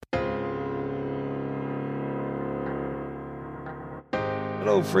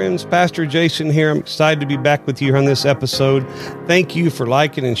Hello, friends. Pastor Jason here. I'm excited to be back with you on this episode. Thank you for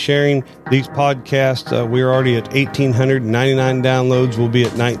liking and sharing these podcasts. We're already at 1,899 downloads. We'll be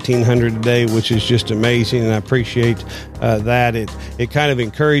at 1,900 today, which is just amazing, and I appreciate that. It kind of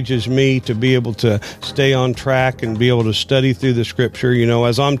encourages me to be able to stay on track and be able to study through the Scripture. You know,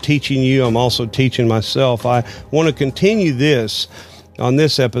 as I'm teaching you, I'm also teaching myself. I want to continue this on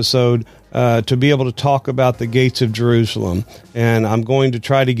this episode to be able to talk about the gates of Jerusalem. And I'm going to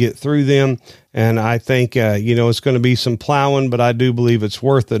try to get through them. And I think, it's going to be some plowing, but I do believe it's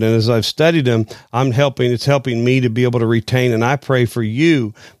worth it. And as I've studied them, it's helping me to be able to retain. And I pray for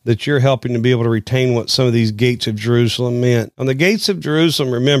you that you're helping to be able to retain what some of these gates of Jerusalem meant. On the gates of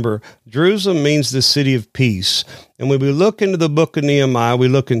Jerusalem, remember, Jerusalem means the city of peace. And when we look into the book of Nehemiah, we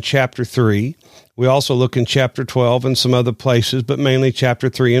look in chapter 3. We also look in chapter 12 and some other places, but mainly chapter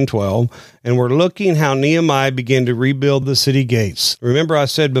 3 and 12. And we're looking how Nehemiah began to rebuild the city gates. Remember, I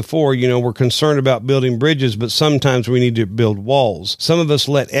said before, we're concerned about building bridges, but sometimes we need to build walls. Some of us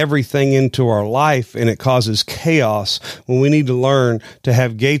let everything into our life, and it causes chaos when we need to learn to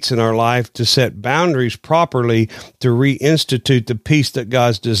have gates in our life, to set boundaries properly, to reinstitute the peace that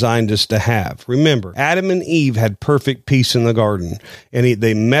God's designed us to have. Remember, Adam and Eve had perfect peace in the garden, and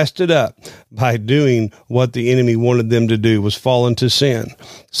they messed it up by doing what the enemy wanted them to do, was fall into sin.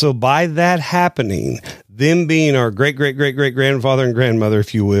 So by that happening, them being our great-great-great-great-grandfather and grandmother,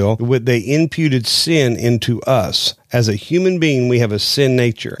 if you will, they imputed sin into us. As a human being, we have a sin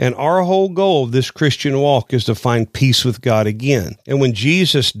nature. And our whole goal of this Christian walk is to find peace with God again. And when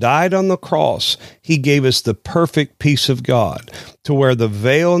Jesus died on the cross, he gave us the perfect peace of God, to where the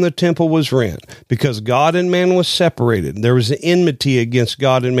veil in the temple was rent, because God and man was separated. There was an enmity against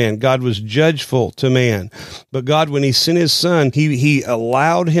God and man. God was judgeful to man. But God, when he sent his son, he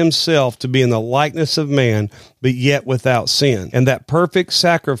allowed himself to be in the likeness of man, but yet without sin. And that perfect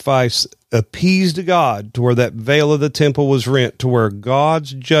sacrifice appeased God to where that veil of the temple was rent, to where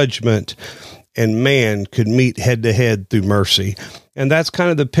God's judgment and man could meet head to head through mercy. And that's kind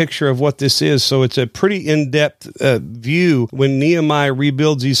of the picture of what this is. So it's a pretty in-depth view when Nehemiah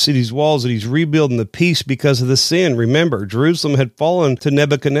rebuilds these cities' walls, that he's rebuilding the peace because of the sin. Remember, Jerusalem had fallen to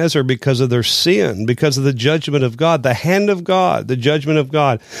Nebuchadnezzar because of their sin, because of the judgment of God, the hand of God, the judgment of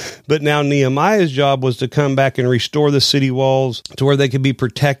God. But now Nehemiah's job was to come back and restore the city walls to where they could be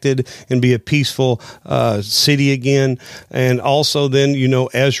protected and be a peaceful city again. And also then,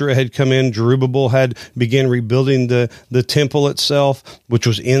 Ezra had come in, Zerubbabel had begun rebuilding the temple itself, which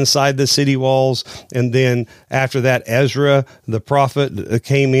was inside the city walls. And then after that, Ezra, the prophet,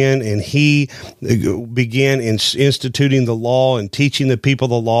 came in, and he began instituting the law and teaching the people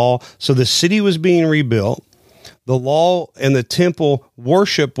the law. So the city was being rebuilt. The law and the temple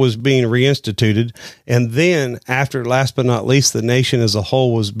worship was being reinstituted. And then after, last but not least, the nation as a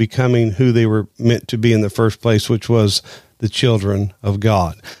whole was becoming who they were meant to be in the first place, which was the children of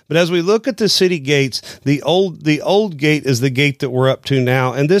God. But as we look at the city gates, the old gate is the gate that we're up to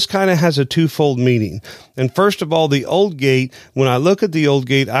now, and this kind of has a twofold meaning. And first of all, the old gate, when I look at the old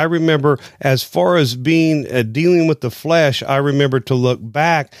gate, I remember, as far as being dealing with the flesh, I remember to look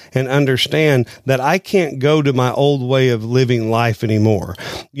back and understand that I can't go to my old way of living life anymore.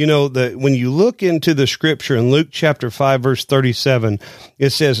 When you look into the Scripture in Luke chapter 5, verse 37,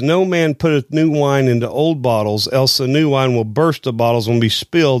 it says, "No man putteth new wine into old bottles, else the new wine will burst the bottles and be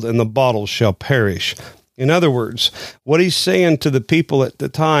spilled, and the bottles shall perish." In other words, what he's saying to the people at the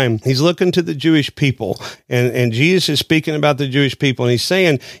time, he's looking to the Jewish people, and Jesus is speaking about the Jewish people, and he's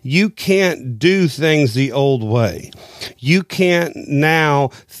saying, you can't do things the old way. You can't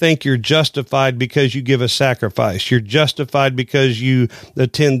now think you're justified because you give a sacrifice. You're justified because you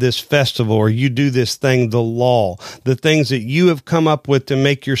attend this festival, or you do this thing, the law, the things that you have come up with to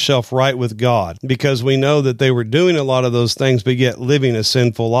make yourself right with God, because we know that they were doing a lot of those things, but yet living a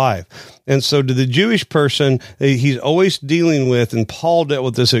sinful life. And so to the Jewish person, he's always dealing with, and Paul dealt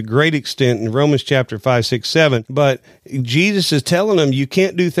with this at great extent in Romans chapter 5, 6, 7, but Jesus is telling them you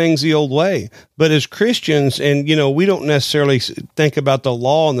can't do things the old way. But as Christians, and we don't necessarily think about the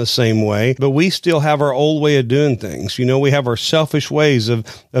law in the same way, but we still have our old way of doing things. We have our selfish ways of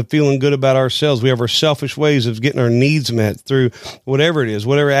feeling good about ourselves. We have our selfish ways of getting our needs met through whatever it is,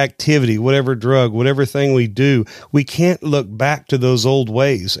 whatever activity, whatever drug, whatever thing we do. We can't look back to those old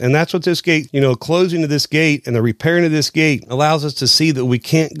ways. And that's what this gate, closing of this gate and the repairing of this gate allows us to see that we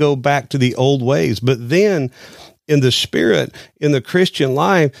can't go back to the old ways. But then in the Spirit, in the Christian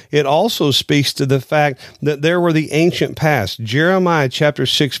life, it also speaks to the fact that there were the ancient past. Jeremiah chapter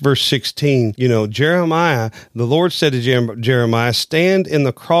 6, verse 16, Jeremiah, the Lord said to Jeremiah, stand in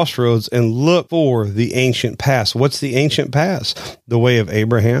the crossroads and look for the ancient past. What's the ancient past? The way of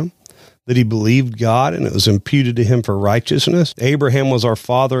Abraham, that he believed God and it was imputed to him for righteousness. Abraham was our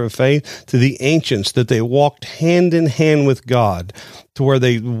father of faith. To the ancients, that they walked hand in hand with God, to where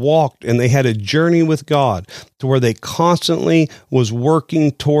they walked and they had a journey with God, to where they constantly was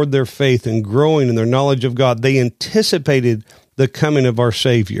working toward their faith and growing in their knowledge of God. They anticipated the coming of our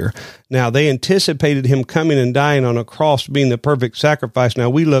Savior. Now, they anticipated him coming and dying on a cross, being the perfect sacrifice. Now,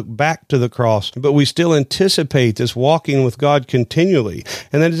 we look back to the cross, but we still anticipate this walking with God continually.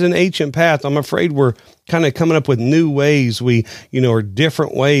 And that is an ancient path. I'm afraid we're kind of coming up with new ways, or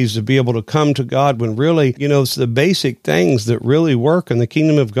different ways to be able to come to God, when really, it's the basic things that really work in the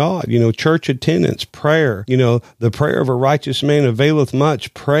kingdom of God. Church attendance, prayer, the prayer of a righteous man availeth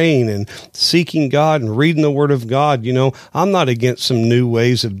much, praying and seeking God and reading the word of God. I'm not against some new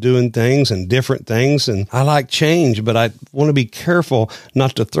ways of doing things and different things, and I like change, but I want to be careful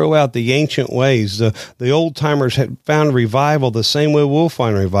not to throw out the ancient ways. The old timers had found revival the same way we'll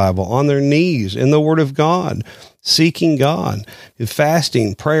find revival, on their knees in the word of God, seeking God,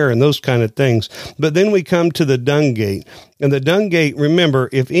 fasting, prayer, and those kind of things. But then we come to the dung gate. And the dung gate, remember,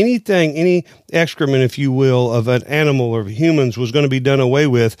 if anything, any excrement, if you will, of an animal or humans was going to be done away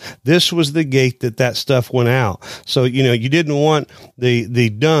with, this was the gate that stuff went out. So, you didn't want the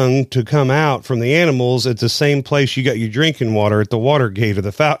dung to come out from the animals at the same place you got your drinking water, at the water gate or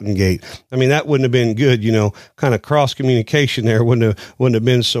the fountain gate. I mean, that wouldn't have been good, kind of cross communication there wouldn't have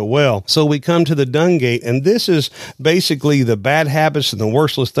been so well. So we come to the dung gate, and this is basically the bad habits and the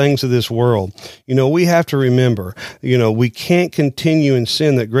worthless things of this world. We have to remember, we can't continue in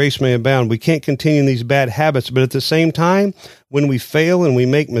sin that grace may abound. We can't continue in these bad habits, but at the same time, when we fail and we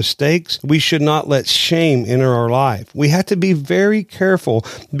make mistakes, we should not let shame enter our life. We have to be very careful,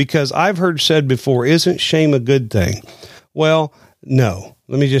 because I've heard said before, isn't shame a good thing? Well, no.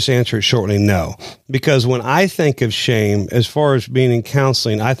 Let me just answer it shortly. No, because when I think of shame, as far as being in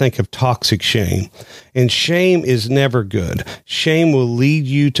counseling, I think of toxic shame, and shame is never good. Shame will lead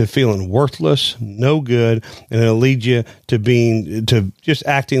you to feeling worthless, no good, and it'll lead you to just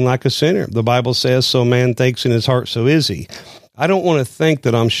acting like a sinner. The Bible says, so man thinks in his heart, so is he. I don't want to think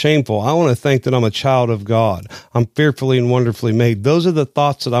that I'm shameful. I want to think that I'm a child of God. I'm fearfully and wonderfully made. Those are the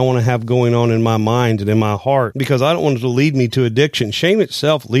thoughts that I want to have going on in my mind and in my heart, because I don't want it to lead me to addiction. Shame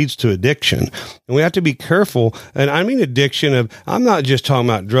itself leads to addiction. And we have to be careful. And I mean addiction I'm not just talking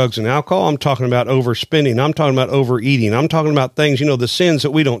about drugs and alcohol. I'm talking about overspending. I'm talking about overeating. I'm talking about things, the sins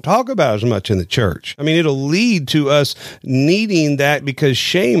that we don't talk about as much in the church. I mean, it'll lead to us needing that, because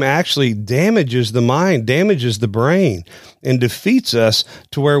shame actually damages the mind, damages the brain, and defeats us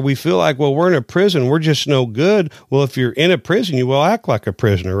to where we feel like, well, we're in a prison, we're just no good. Well, if you're in a prison, you will act like a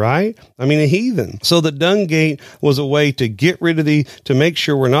prisoner, right? I mean, a heathen. So the dung gate was a way to get rid of to make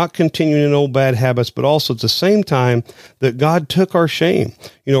sure we're not continuing in old bad habits, but also at the same time that God took our shame.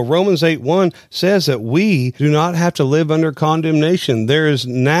 Romans 8:1 says that we do not have to live under condemnation. There is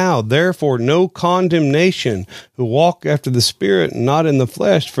now, therefore, no condemnation who walk after the Spirit, not in the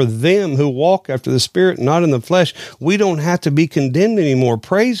flesh. For them who walk after the Spirit, not in the flesh, we don't have to be condemned anymore.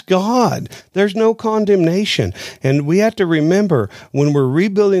 Praise God. There's no condemnation. And we have to remember, when we're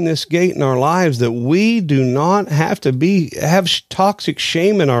rebuilding this gate in our lives, that we do not have to have toxic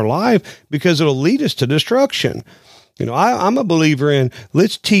shame in our life, because it'll lead us to destruction. I'm a believer in,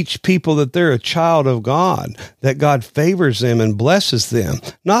 let's teach people that they're a child of God, that God favors them and blesses them.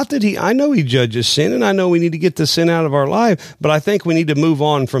 Not that I know he judges sin, and I know we need to get the sin out of our life, but I think we need to move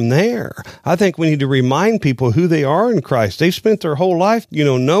on from there. I think we need to remind people who they are in Christ. They've spent their whole life,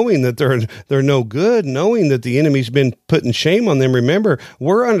 knowing that they're no good, knowing that the enemy's been putting shame on them. Remember,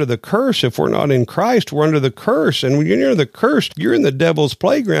 we're under the curse. If we're not in Christ, we're under the curse. And when you're under the curse, you're in the devil's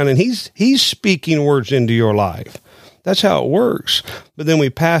playground, and he's speaking words into your life. That's how it works. But then we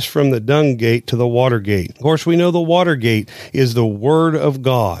pass from the dung gate to the water gate. Of course, we know the water gate is the word of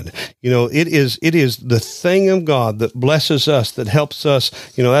God. It is the thing of God that blesses us, that helps us.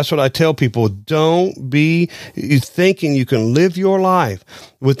 That's what I tell people. Don't be thinking you can live your life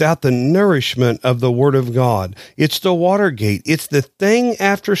without the nourishment of the word of God. It's the water gate. It's the thing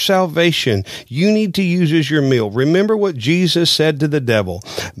after salvation you need to use as your meal. Remember what Jesus said to the devil.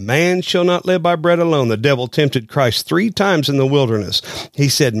 Man shall not live by bread alone. The devil tempted Christ 3 times in the wilderness. He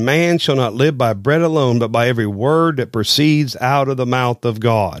said, man shall not live by bread alone, but by every word that proceeds out of the mouth of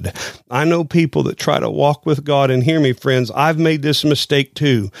God. I know people that try to walk with God, and hear me, friends, I've made this mistake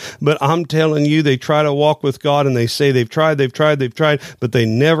too, but I'm telling you, they try to walk with God and they say they've tried, but they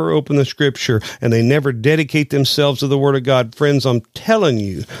never open the scripture and they never dedicate themselves to the word of God. Friends, I'm telling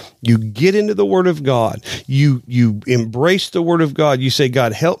you, you get into the word of God, you embrace the word of God, you say,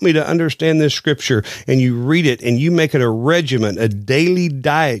 God, help me to understand this scripture, and you read it and you make it a regimen, a daily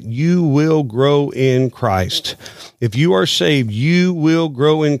diet, you will grow in Christ. If you are saved, you will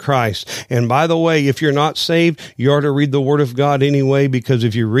grow in Christ. And by the way, if you're not saved, you are to read the word of God anyway, because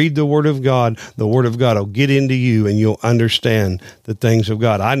if you read the word of God will get into you and you'll understand the things of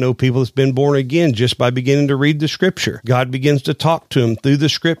God. I know people that's been born again just by beginning to read the scripture. God begins to talk to them through the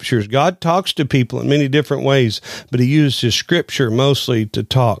scriptures. God talks to people in many different ways, but he uses scripture mostly to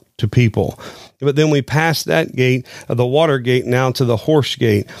talk to people. But then we pass that gate, the water gate, now to the horse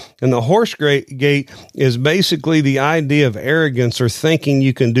gate. And the horse gate is basically the idea of arrogance or thinking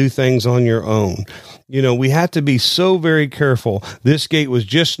you can do things on your own. You know, we have to be so very careful. This gate was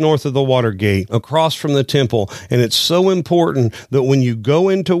just north of the water gate, across from the temple. And it's so important that when you go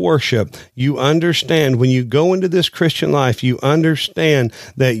into worship, you understand, when you go into this Christian life, you understand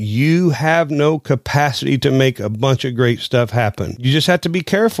that you have no capacity to make a bunch of great stuff happen. You just have to be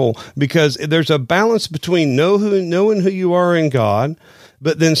careful, because there's a balance between knowing who you are in God.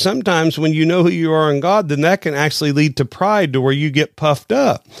 But then sometimes when you know who you are in God, then that can actually lead to pride, to where you get puffed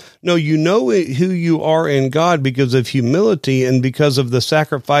up. No, you know who you are in God because of humility and because of the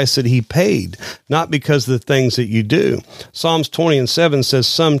sacrifice that he paid, not because of the things that you do. Psalms 20:7 says,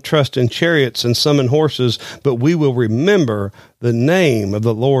 some trust in chariots and some in horses, but we will remember the name of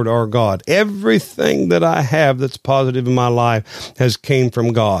the Lord our God. Everything that I have that's positive in my life has came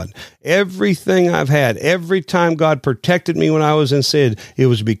from God. Everything I've had, every time God protected me when I was in sin, it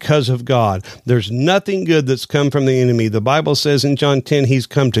was because of God. There's nothing good that's come from the enemy. The Bible says in John 10, he's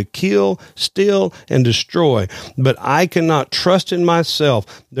come to kill, steal, and destroy. But I cannot trust in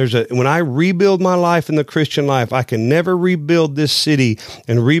myself. When I rebuild my life in the Christian life, I can never rebuild this city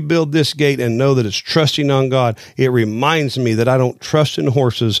and rebuild this gate and know that it's trusting on God. It reminds me that I don't trust in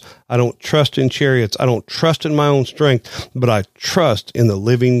horses. I don't trust in chariots. I don't trust in my own strength, but I trust in the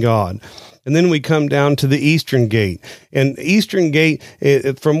living God. And then we come down to the Eastern Gate. And Eastern Gate,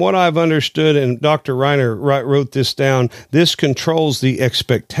 from what I've understood, and Dr. Reiner wrote this down, this controls the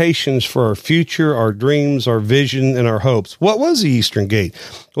expectations for our future, our dreams, our vision, and our hopes. What was the Eastern Gate?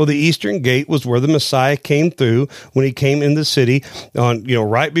 Well, the Eastern Gate was where the Messiah came through when he came in the city on,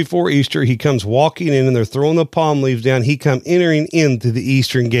 right before Easter. He comes walking in and they're throwing the palm leaves down. He come entering in through the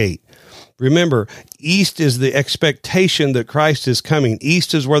Eastern Gate. Remember, east is the expectation that Christ is coming.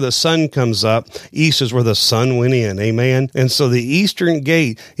 East is where the sun comes up. East is where the sun went in. Amen. And so the Eastern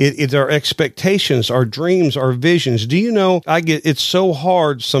Gate, it's our expectations, our dreams, our visions. Do you know, it's so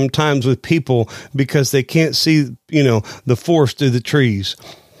hard sometimes with people because they can't see, the forest through the trees.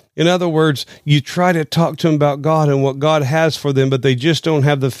 In other words, you try to talk to them about God and what God has for them, but they just don't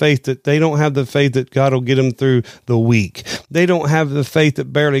have the faith that God will get them through the week. They don't have the faith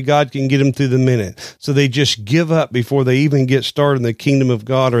that barely God can get them through the minute. So they just give up before they even get started in the kingdom of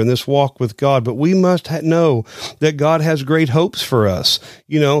God or in this walk with God. But we must know that God has great hopes for us.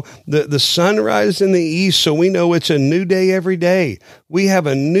 The sun rises in the east, so we know it's a new day every day. We have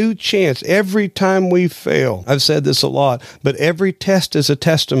a new chance every time we fail. I've said this a lot, but every test is a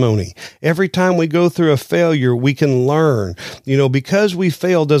testimony. Every time we go through a failure, we can learn. Because we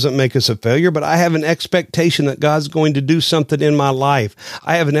fail doesn't make us a failure, but I have an expectation that God's going to do something in my life.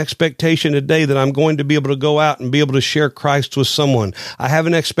 I have an expectation today that I'm going to be able to go out and be able to share Christ with someone. I have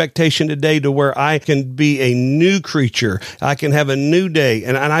an expectation today to where I can be a new creature. I can have a new day,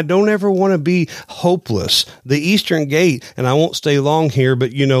 and I don't ever want to be hopeless. The Eastern Gate, and I won't stay long here,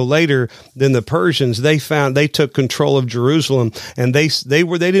 but later than the Persians, they took control of Jerusalem, and they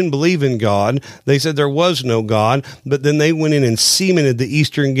didn't believe in God. They said there was no God, but then they went in and cemented the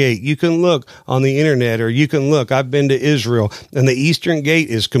Eastern Gate. You can look on the internet, or you can look. I've been to Israel, and the Eastern Gate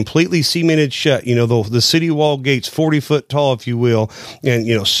is completely cemented shut. The city wall gate's 40 foot tall, if you will,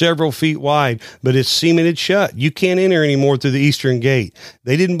 and several feet wide, but it's cemented shut. You can't enter anymore through the Eastern Gate.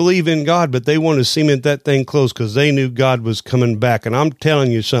 They didn't believe in God, but they wanted to cement that thing closed because they knew God was coming back. And I'm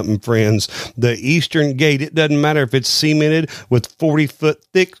telling you something, friends, the Eastern Gate, it doesn't matter if it's cemented with 40 foot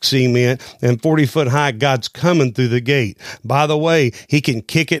thick cement and 40 foot high, God's coming through the gate. By the way, he can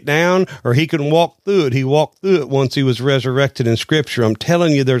kick it down or he can walk through it. He walked through it once he was resurrected in Scripture. I'm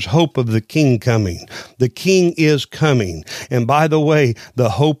telling you, there's hope of the King coming. The King is coming. And by the way, the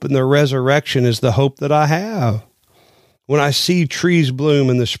hope in the resurrection is the hope that I have. When I see trees bloom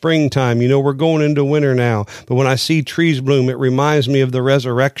in the springtime, we're going into winter now, but when I see trees bloom, it reminds me of the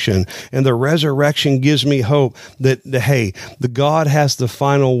resurrection. And the resurrection gives me hope that, hey, the God has the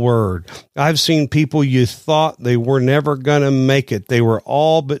final word. I've seen people you thought they were never going to make it. They were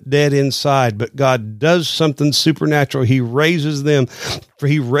all but dead inside, but God does something supernatural. He raises them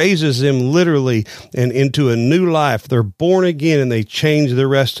literally and into a new life. They're born again and they change the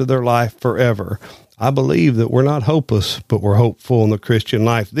rest of their life forever. I believe that we're not hopeless, but we're hopeful in the Christian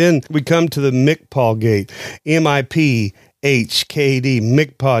life. Then we come to the Mikpah gate, Miphkd,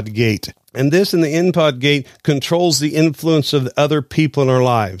 Mikpah gate. And this in the Inpod gate controls the influence of the other people in our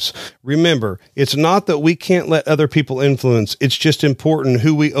lives. Remember, it's not that we can't let other people influence. It's just important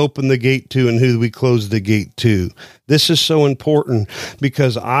who we open the gate to and who we close the gate to. This is so important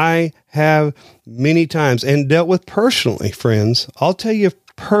because I have many times and dealt with personally, friends. I'll tell you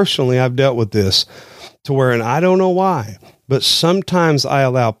personally, I've dealt with this to where, and I don't know why, but sometimes I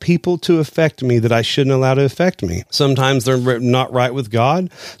allow people to affect me that I shouldn't allow to affect me. Sometimes they're not right with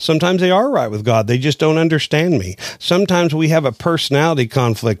God. Sometimes they are right with God. They just don't understand me. Sometimes we have a personality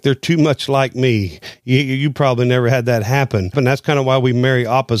conflict. They're too much like me. You probably never had that happen. And that's kind of why we marry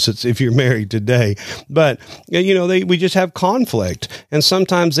opposites if you're married today. But, we just have conflict. And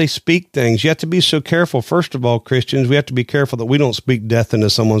sometimes they speak things. You have to be so careful. First of all, Christians, we have to be careful that we don't speak death into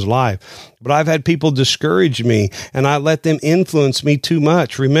someone's life. But I've had people discourage me, and I let them influence me too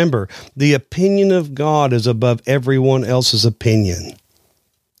much. Remember, the opinion of God is above everyone else's opinion.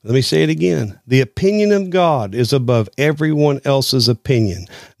 Let me say it again. The opinion of God is above everyone else's opinion.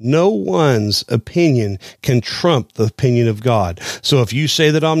 No one's opinion can trump the opinion of God. So if you say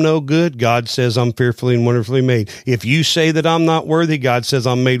that I'm no good, God says I'm fearfully and wonderfully made. If you say that I'm not worthy, God says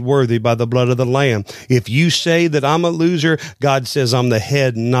I'm made worthy by the blood of the Lamb. If you say that I'm a loser, God says I'm the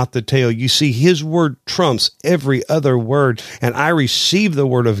head and not the tail. You see, His word trumps every other word, and I receive the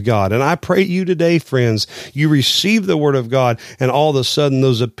word of God. And I pray you today, friends, you receive the word of God, and all of a sudden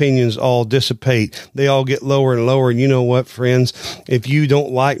those opinions all dissipate. They all get lower and lower. And you know what, friends? If you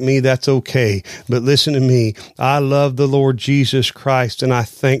don't like me, that's okay. But listen to me. I love the Lord Jesus Christ, and I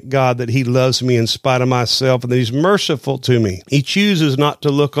thank God that He loves me in spite of myself and that He's merciful to me. He chooses not to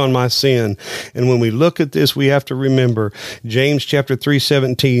look on my sin. And when we look at this, we have to remember James chapter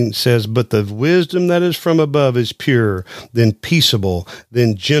 3:17 says, "But the wisdom that is from above is pure, then peaceable,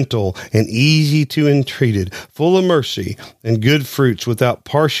 then gentle, and easy to entreated, full of mercy and good fruits, without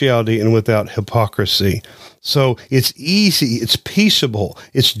partiality and without hypocrisy." So it's easy, it's peaceable,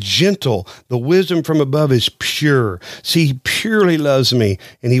 it's gentle. The wisdom from above is pure. See, He purely loves me,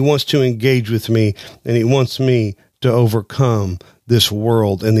 and He wants to engage with me, and He wants me to overcome this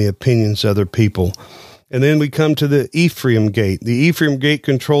world and the opinions of other people. And then we come to the Ephraim gate. The Ephraim gate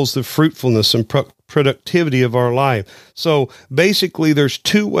controls the fruitfulness and productivity of our life. So basically, there's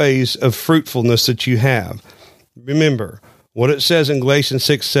two ways of fruitfulness that you have. Remember what it says in Galatians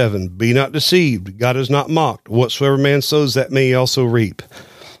 6:7, "Be not deceived, God is not mocked. Whatsoever man sows, that may he also reap."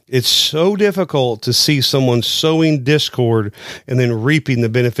 It's so difficult to see someone sowing discord and then reaping the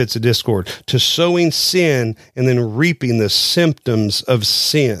benefits of discord, to sowing sin and then reaping the symptoms of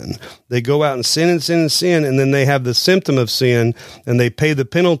sin. They go out and sin and sin and sin, and then they have the symptom of sin, and they pay the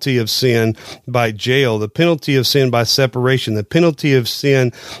penalty of sin by jail, the penalty of sin by separation, the penalty of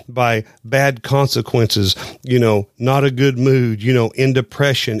sin by bad consequences, not a good mood, in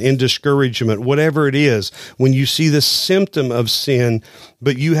depression, in discouragement, whatever it is. When you see the symptom of sin,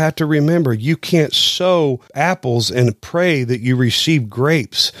 but you have to remember, you can't sow apples and pray that you receive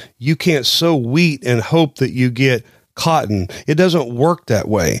grapes. You can't sow wheat and hope that you get cotton. It doesn't work that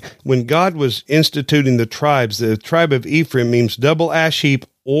way. When God was instituting the tribes, the tribe of Ephraim means double ash heap,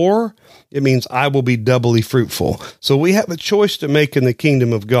 or it means I will be doubly fruitful. So we have a choice to make in the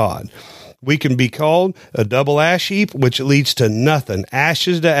kingdom of God. We can be called a double ash heap, which leads to nothing.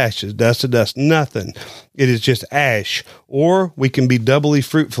 Ashes to ashes, dust to dust, nothing. It is just ash. Or we can be doubly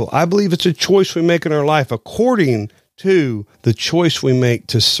fruitful. I believe it's a choice we make in our life according to the choice we make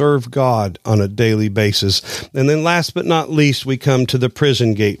to serve God on a daily basis. And then last but not least, we come to the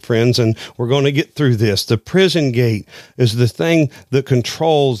prison gate, friends, and we're going to get through this. The prison gate is the thing that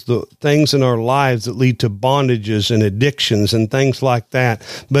controls the things in our lives that lead to bondages and addictions and things like that.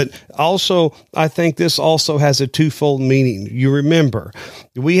 But also, I think this also has a twofold meaning. You remember,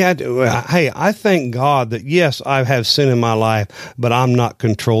 I thank God that, yes, I have sin in my life, but I'm not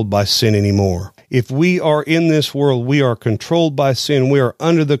controlled by sin anymore. If we are in this world, we are controlled by sin. We are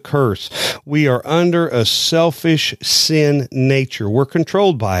under the curse. We are under a selfish sin nature. We're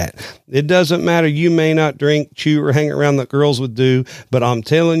controlled by it. It doesn't matter. You may not drink, chew, or hang around like girls would do, but I'm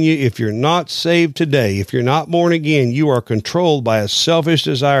telling you, if you're not saved today, if you're not born again, you are controlled by a selfish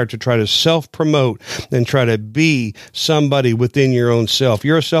desire to try to self-promote and try to be somebody within your own self.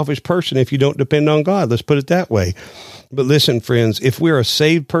 You're a selfish person if you don't depend on God. Let's put it that way. But listen, friends, if we're a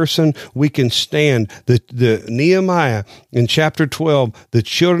saved person, we can stand. The Nehemiah in chapter 12, the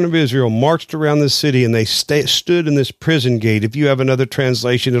children of Israel marched around the city and they stood in this prison gate. If you have another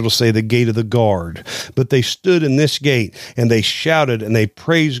translation, it'll say the gate of the guard. But they stood in this gate and they shouted and they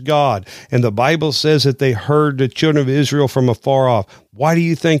praised God. And the Bible says that they heard the children of Israel from afar off. Why do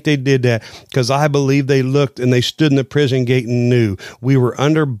you think they did that? Because I believe they looked and they stood in the prison gate and knew we were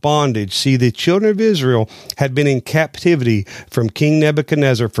under bondage. See, the children of Israel had been in captivity from King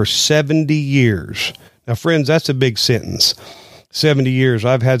Nebuchadnezzar for 70 years. Now, friends, that's a big sentence. 70 years.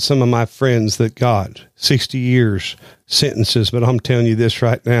 I've had some of my friends that got 60 years sentences, but I'm telling you this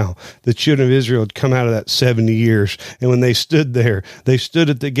right now. The children of Israel had come out of that 70 years, and when they stood there, they stood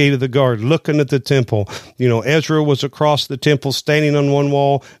at the gate of the guard looking at the temple. You know, Ezra was across the temple standing on one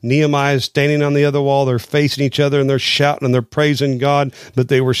wall, Nehemiah is standing on the other wall. They're facing each other, and they're shouting, and they're praising God, but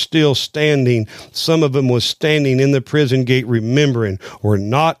they were still standing. Some of them was standing in the prison gate remembering, we're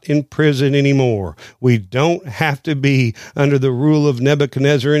not in prison anymore. We don't have to be under the rule of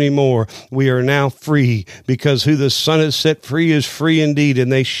Nebuchadnezzar anymore. We are now free, because who the Son is set free is free indeed.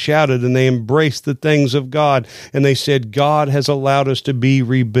 And they shouted and they embraced the things of God. And they said, God has allowed us to be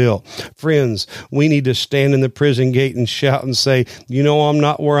rebuilt. Friends, we need to stand in the prison gate and shout and say, you know, I'm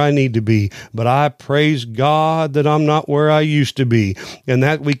not where I need to be, but I praise God that I'm not where I used to be. And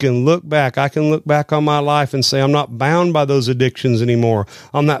that we can look back. I can look back on my life and say, I'm not bound by those addictions anymore.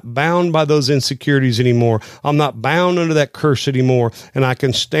 I'm not bound by those insecurities anymore. I'm not bound under that curse anymore. And I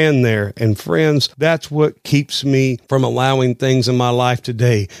can stand there. And friends, that's what keeps me from allowing things in my life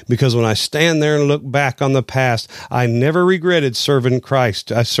today, because when I stand there and look back on the past, I never regretted serving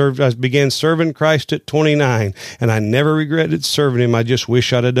Christ. I began serving Christ at 29, and I never regretted serving him. I just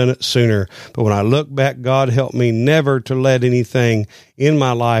wish I'd have done it sooner. But when I look back, God helped me never to let anything in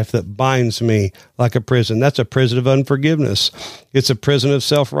my life that binds me like a prison. That's a prison of unforgiveness. It's a prison of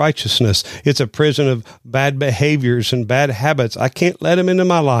self-righteousness. It's a prison of bad behaviors and bad habits. I can't let them into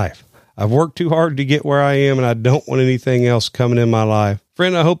my life. I've worked too hard to get where I am, and I don't want anything else coming in my life.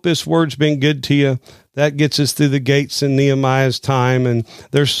 Friend, I hope this word's been good to you. That gets us through the gates in Nehemiah's time, and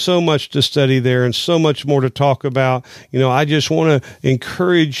there's so much to study there and so much more to talk about. You know, I just want to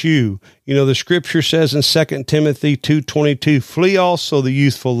encourage you. You know, the scripture says in 2 Timothy 2:22, flee also the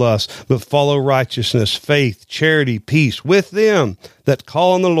youthful lust, but follow righteousness, faith, charity, peace with them that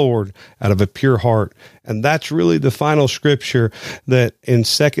call on the Lord out of a pure heart. And that's really the final scripture that in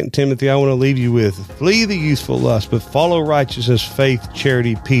 2 Timothy I want to leave you with. Flee the youthful lust, but follow righteousness, faith,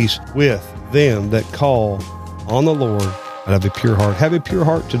 charity, peace with them that call on the Lord out of a pure heart. Have a pure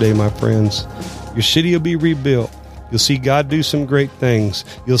heart today, my friends. Your city will be rebuilt. You'll see God do some great things.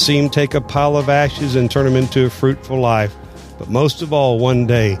 You'll see him take a pile of ashes and turn them into a fruitful life. But most of all, one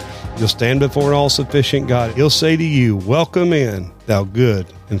day, you'll stand before an all-sufficient God. He'll say to you, welcome in, thou good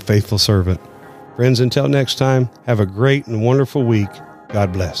and faithful servant. Friends, until next time, have a great and wonderful week.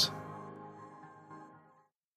 God bless.